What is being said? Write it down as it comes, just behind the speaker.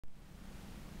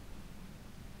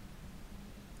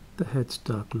The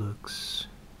headstock looks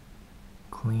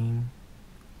clean.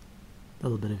 A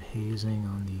little bit of hazing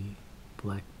on the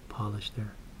black polish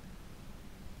there.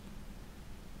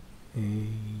 A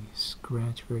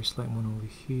scratch, very slight one over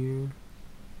here.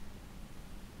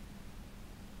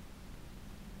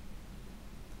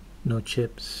 No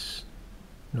chips,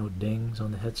 no dings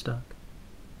on the headstock.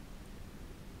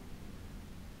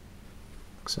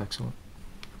 Looks excellent.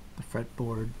 The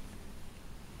fretboard,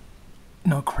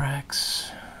 no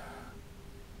cracks.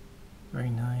 Very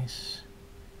nice.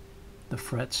 The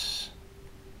frets,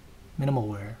 minimal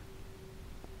wear,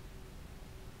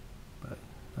 but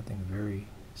nothing very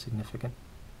significant.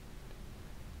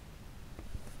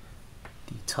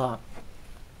 The top,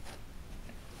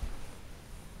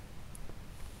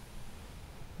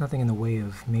 nothing in the way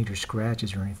of major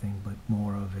scratches or anything, but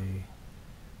more of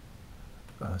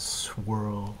a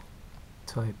swirl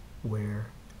type wear.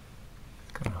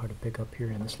 It's kind of hard to pick up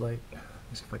here in this light.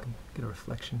 Let's see if I can get a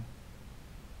reflection.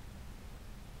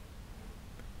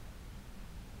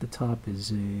 The top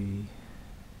is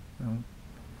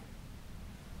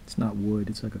it's not wood,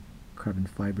 it's like a carbon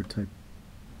fiber type,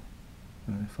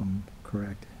 if I'm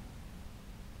correct.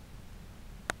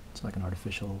 It's like an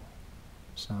artificial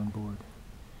soundboard.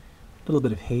 A little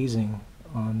bit of hazing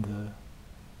on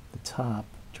the top.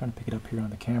 I'm trying to pick it up here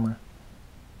on the camera.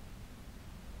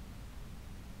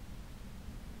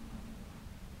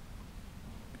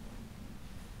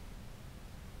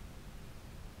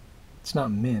 It's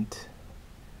not mint,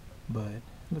 but it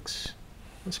looks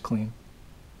clean.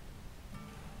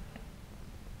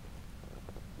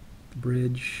 The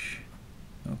bridge,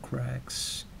 no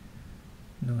cracks,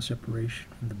 no separation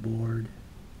from the board.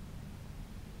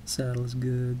 Saddle is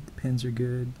good, the pins are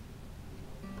good.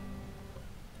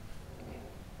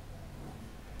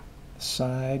 The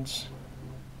sides,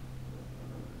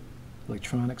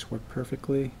 electronics work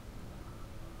perfectly.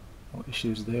 No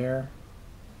issues there.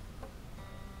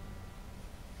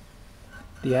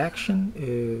 The action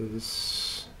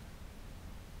is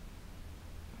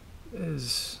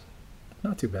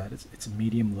not too bad. It's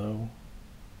medium low.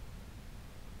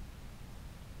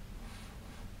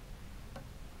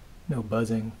 No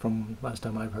buzzing from last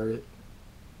time I've heard it.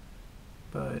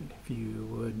 But if you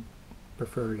would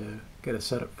prefer to get a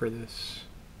setup for this,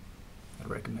 I'd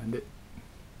recommend it.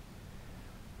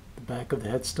 The back of the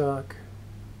headstock.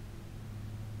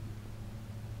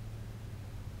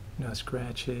 No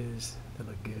scratches, they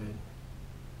look good.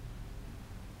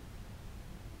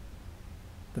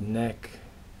 The neck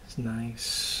is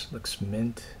nice, looks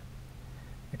mint,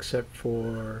 except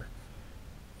for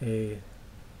a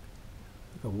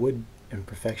wood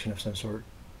imperfection of some sort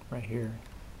right here.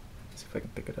 Let's see if I can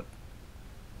pick it up.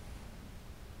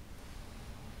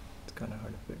 It's kind of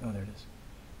hard to pick. Oh, there it is.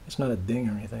 It's not a ding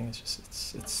or anything. It's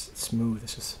just it's smooth.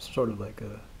 It's just sort of like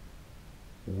a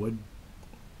wood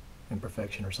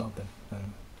imperfection or something.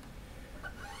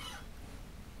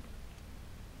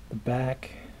 The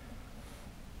back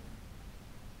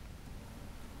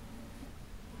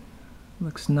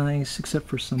looks nice, except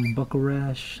for some buckle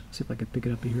rash. Let's see if I can pick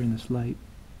it up here in this light.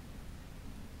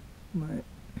 Right.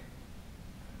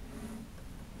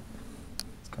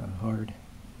 It's kind of hard.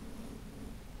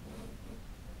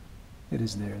 It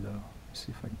is there though. Let's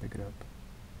see if I can pick it up.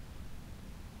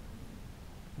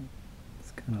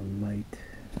 It's kind of light.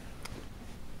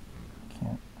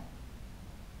 Can't.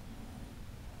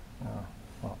 Oh,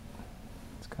 well,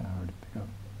 it's kind of hard to pick up,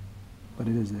 but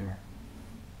it is there.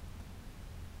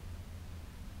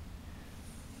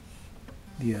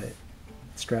 The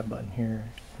strap button here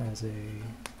has a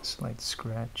slight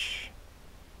scratch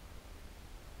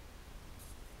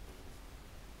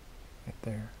right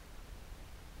there.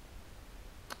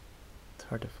 It's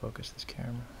hard to focus this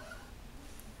camera.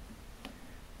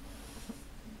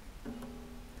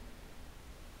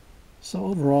 So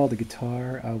overall, the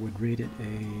guitar, I would rate it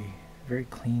a very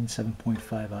clean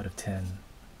 7.5 out of 10.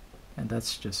 And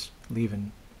that's just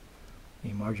leaving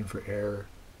a margin for error.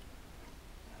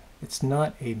 It's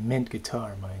not a mint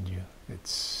guitar, mind you.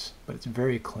 But it's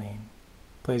very clean.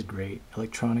 Plays great.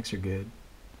 Electronics are good.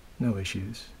 No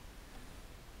issues.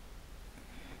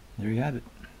 There you have it.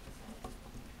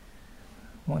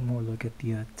 One more look at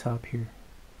the top here.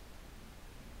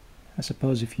 I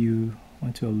suppose if you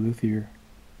went to a luthier,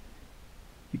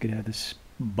 you could have this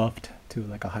buffed to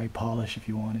like a high polish if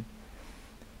you wanted.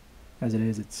 As it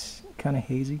is, it's kind of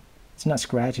hazy. It's not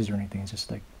scratches or anything. It's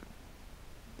just like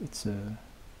it's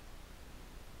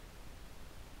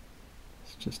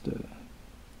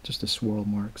just a swirl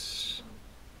marks.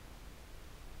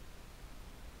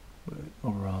 But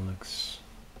overall, looks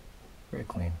very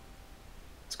clean.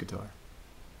 This guitar.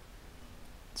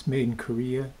 It's made in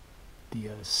Korea. The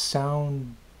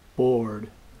sound board,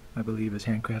 I believe, is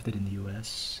handcrafted in the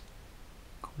US,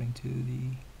 according to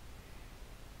the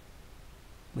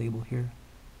label here.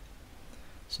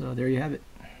 So there you have it.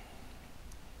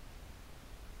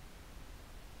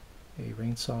 A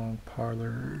Rainsong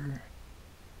Parlor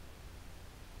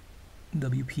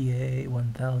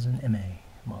W-PA1000MA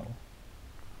model.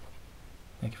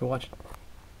 Thank you for watching.